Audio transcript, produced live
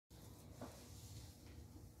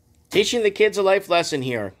Teaching the kids a life lesson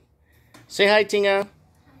here. Say hi, Tinga.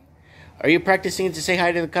 Are you practicing to say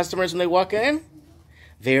hi to the customers when they walk in?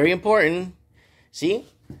 Very important. See?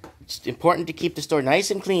 It's important to keep the store nice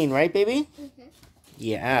and clean, right, baby? Mm-hmm.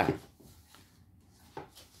 Yeah.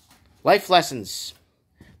 Life lessons.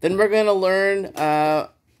 Then we're going to learn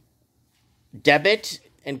debit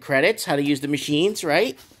and credits, how to use the machines,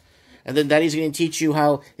 right? And then Daddy's going to teach you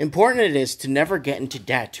how important it is to never get into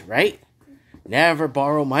debt, right? Never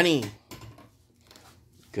borrow money.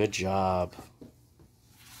 Good job.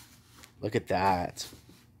 Look at that.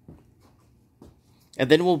 And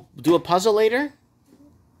then we'll do a puzzle later.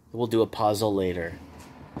 We'll do a puzzle later.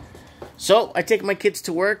 So, I take my kids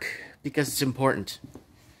to work because it's important.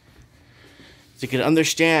 So you can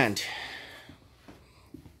understand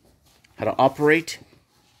how to operate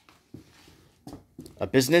a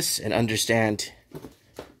business and understand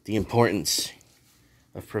the importance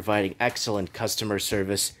of providing excellent customer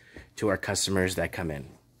service to our customers that come in.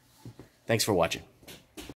 Thanks for watching.